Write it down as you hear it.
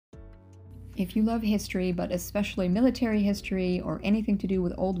If you love history, but especially military history or anything to do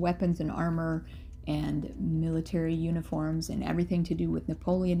with old weapons and armor and military uniforms and everything to do with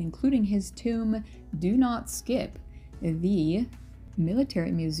Napoleon, including his tomb, do not skip the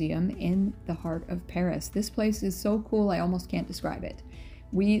Military Museum in the heart of Paris. This place is so cool, I almost can't describe it.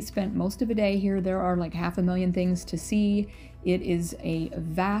 We spent most of a day here. There are like 500,000 things to see. It is a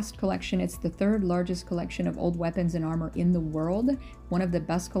vast collection. It's the third largest collection of old weapons and armor in the world. One of the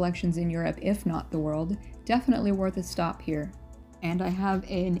best collections in Europe, if not the world. Definitely worth a stop here. And I have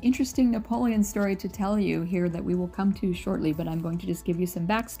an interesting Napoleon story to tell you here that we will come to shortly, but I'm going to just give you some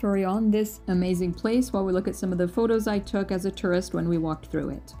backstory on this amazing place while we look at some of the photos I took as a tourist when we walked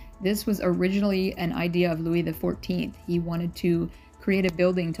through it. This was originally an idea of Louis XIV. He wanted to create a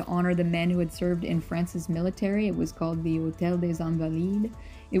building to honor the men who had served in France's military. It was called the Hôtel des Invalides.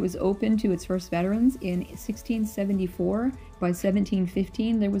 It was open to its first veterans in 1674. By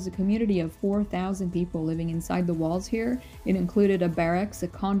 1715, there was a community of 4,000 people living inside the walls here. It included a barracks, a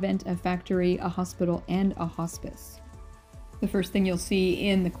convent, a factory, a hospital, and a hospice. The first thing you'll see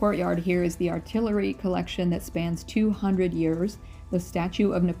in the courtyard here is the artillery collection that spans 200 years. The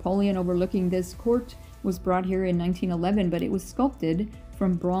statue of Napoleon overlooking this court was brought here in 1911, but it was sculpted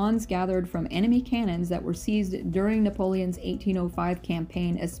from bronze gathered from enemy cannons that were seized during Napoleon's 1805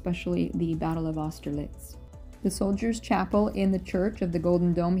 campaign, especially the Battle of Austerlitz. The Soldiers' Chapel in the Church of the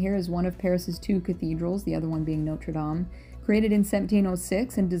Golden Dome here is one of Paris's two cathedrals, the other one being Notre Dame. Created in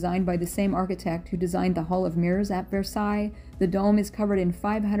 1706 and designed by the same architect who designed the Hall of Mirrors at Versailles, the dome is covered in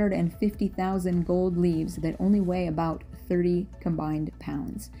 550,000 gold leaves that only weigh about 30 combined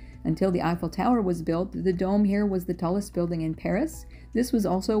pounds. Until the Eiffel Tower was built, the dome here was the tallest building in Paris. This was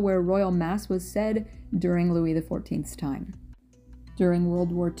also where Royal Mass was said during Louis XIV's time. During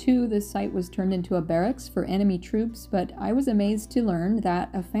World War II, this site was turned into a barracks for enemy troops, but I was amazed to learn that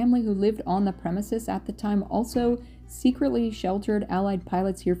a family who lived on the premises at the time also secretly sheltered Allied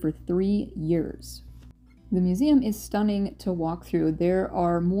pilots here for 3 years. The museum is stunning to walk through. There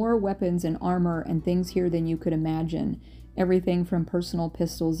are more weapons and armor and things here than you could imagine. Everything from personal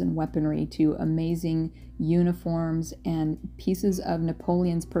pistols and weaponry to amazing uniforms and pieces of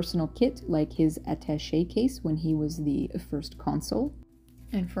Napoleon's personal kit, like his attaché case when he was the first consul.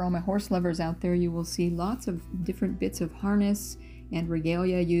 And for all my horse lovers out there, you will see lots of different bits of harness and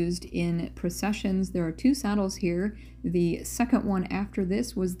regalia used in processions. There are 2 saddles here. The second one after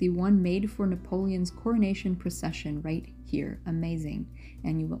this was the one made for Napoleon's coronation procession right here. Amazing.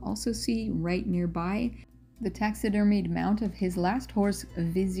 And you will also see right nearby the taxidermied mount of his last horse,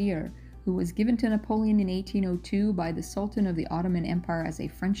 Vizier, who was given to Napoleon in 1802 by the Sultan of the Ottoman Empire as a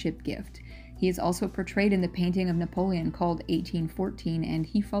friendship gift. He is also portrayed in the painting of Napoleon called 1814, and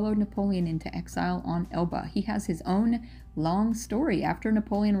he followed Napoleon into exile on Elba. He has his own long story. After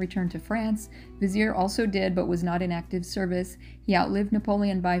Napoleon returned to France, Vizier also did, but was not in active service. He outlived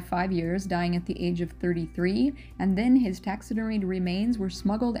Napoleon by 5 years, dying at the age of 33, and then his taxidermied remains were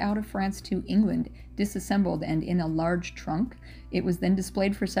smuggled out of France to England, disassembled and in a large trunk. It was then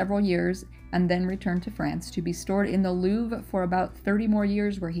displayed for several years and then returned to France to be stored in the Louvre for about 30 more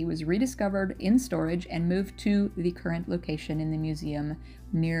years, where he was rediscovered in storage and moved to the current location in the museum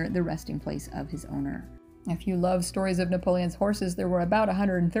near the resting place of his owner. If you love stories of Napoleon's horses, there were about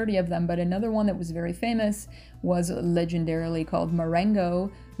 130 of them, but another one that was very famous was legendarily called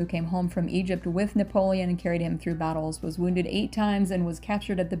Marengo, who came home from Egypt with Napoleon and carried him through battles, was wounded 8 times and was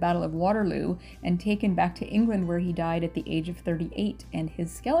captured at the Battle of Waterloo and taken back to England, where he died at the age of 38, and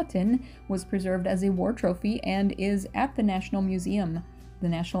his skeleton was preserved as a war trophy and is at the National Museum, the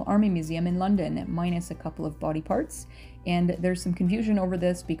National Army Museum in London, minus a couple of body parts. And there's some confusion over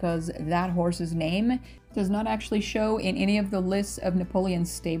this because that horse's name does not actually show in any of the lists of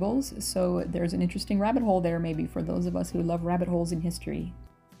Napoleon's stables, so there's an interesting rabbit hole there maybe for those of us who love rabbit holes in history.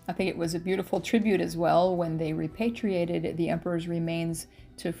 I think it was a beautiful tribute as well when they repatriated the emperor's remains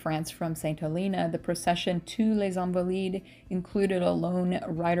to France from St. Helena. The procession to Les Invalides included a lone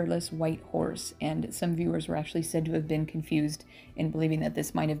riderless white horse, and some viewers were actually said to have been confused in believing that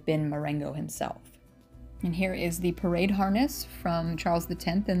this might have been Marengo himself. And here is the parade harness from Charles X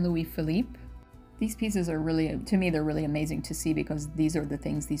and Louis Philippe. These pieces are really, to me, they're really amazing to see because these are the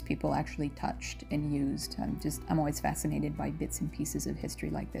things these people actually touched and used. I'm always fascinated by bits and pieces of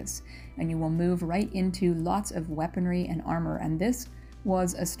history like this. And you will move right into lots of weaponry and armor, and this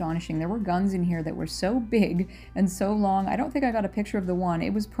was astonishing. There were guns in here that were so big and so long. I don't think I got a picture of the one.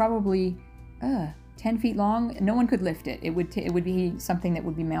 It was probably 10 feet long. No one could lift it. It would be something that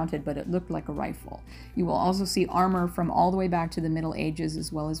would be mounted, but it looked like a rifle. You will also see armor from all the way back to the Middle Ages,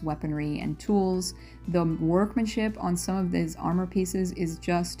 as well as weaponry and tools. The workmanship on some of these armor pieces is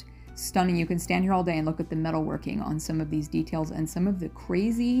just stunning. You can stand here all day and look at the metalworking on some of these details, and some of the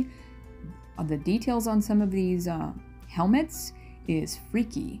crazy, the details on some of these helmets is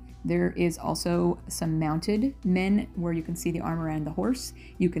freaky. There is also some mounted men where you can see the armor and the horse.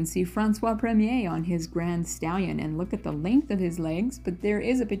 You can see Francois Premier on his Grand Stallion, and look at the length of his legs. But there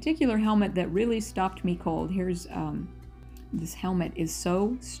is a particular helmet that really stopped me cold. Here's this helmet is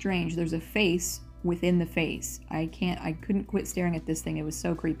so strange. There's a face within the face. I couldn't quit staring at this thing. It was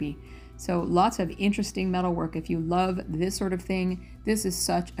so creepy. So lots of interesting metalwork. If you love this sort of thing, this is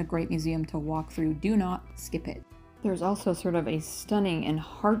such a great museum to walk through. Do not skip it. There's also sort of a stunning and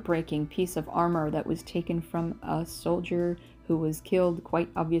heartbreaking piece of armor that was taken from a soldier who was killed quite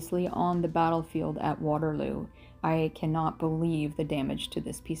obviously on the battlefield at Waterloo. I cannot believe the damage to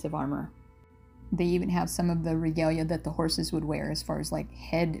this piece of armor. They even have some of the regalia that the horses would wear, as far as like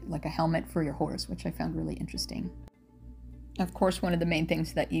a helmet for your horse, which I found really interesting. Of course, one of the main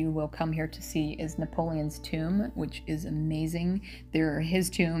things that you will come here to see is Napoleon's tomb, which is amazing. There are his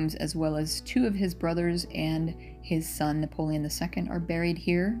tombs, as well as two of his brothers and his son Napoleon II are buried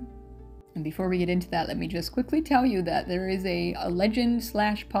here. And before we get into that, let me just quickly tell you that there is a legend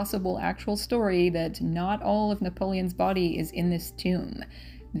 / possible actual story that not all of Napoleon's body is in this tomb.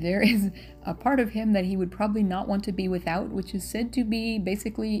 There is a part of him that he would probably not want to be without, which is said to be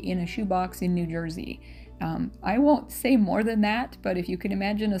basically in a shoebox in New Jersey. I won't say more than that, but if you can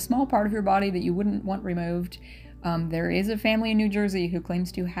imagine a small part of your body that you wouldn't want removed, there is a family in New Jersey who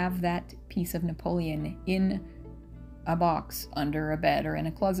claims to have that piece of Napoleon in a box under a bed or in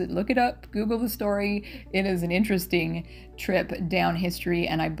a closet. Look it up, Google the story. It is an interesting trip down history,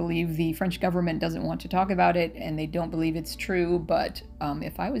 and I believe the French government doesn't want to talk about it, and they don't believe it's true, but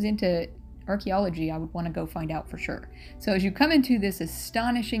if I was into archaeology, I would want to go find out for sure. So as you come into this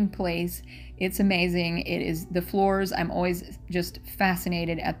astonishing place, it's amazing. It is the floors. I'm always just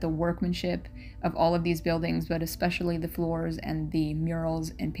fascinated at the workmanship of all of these buildings, but especially the floors and the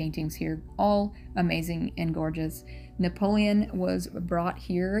murals and paintings here. All amazing and gorgeous. Napoleon was brought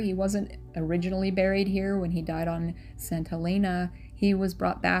here. He wasn't originally buried here when he died on St. Helena. He was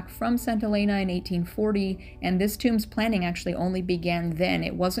brought back from St. Helena in 1840, and this tomb's planning actually only began then.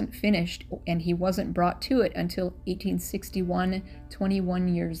 It wasn't finished, and he wasn't brought to it until 1861, 21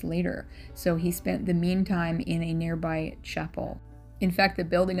 years later. So he spent the meantime in a nearby chapel. In fact, the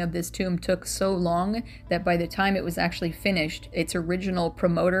building of this tomb took so long that by the time it was actually finished, its original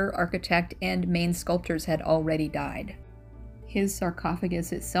promoter, architect, and main sculptors had already died. His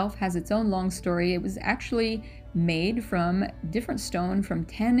sarcophagus itself has its own long story. It was actually made from different stone from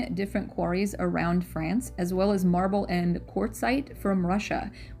 10 different quarries around France, as well as marble and quartzite from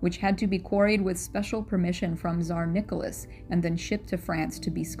Russia, which had to be quarried with special permission from Tsar Nicholas and then shipped to France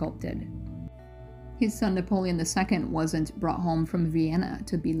to be sculpted. His son Napoleon II wasn't brought home from Vienna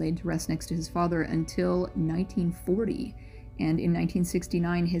to be laid to rest next to his father until 1940. And in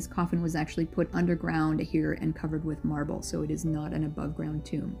 1969, his coffin was actually put underground here and covered with marble, so it is not an above-ground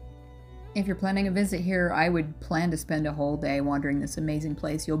tomb. If you're planning a visit here, I would plan to spend a whole day wandering this amazing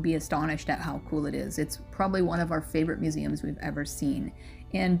place. You'll be astonished at how cool it is. It's probably one of our favorite museums we've ever seen.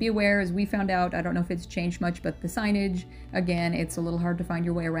 And be aware, as we found out, I don't know if it's changed much, but the signage, again, it's a little hard to find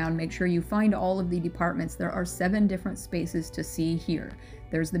your way around. Make sure you find all of the departments. There are 7 different spaces to see here.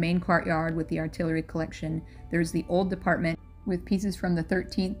 There's the main courtyard with the artillery collection. There's the old department with pieces from the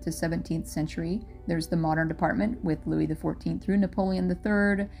 13th to 17th century. There's the modern department with Louis XIV through Napoleon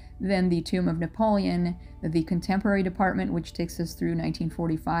III, then the Tomb of Napoleon, the contemporary department, which takes us through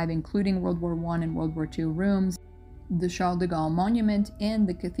 1945, including World War I and World War II rooms, the Charles de Gaulle Monument, and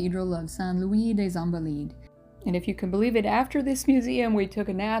the Cathedral of Saint-Louis des Invalides. And if you can believe it, after this museum, we took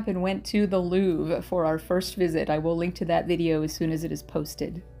a nap and went to the Louvre for our first visit. I will link to that video as soon as it is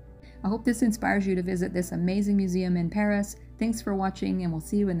posted. I hope this inspires you to visit this amazing museum in Paris. Thanks for watching, and we'll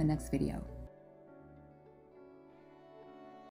see you in the next video.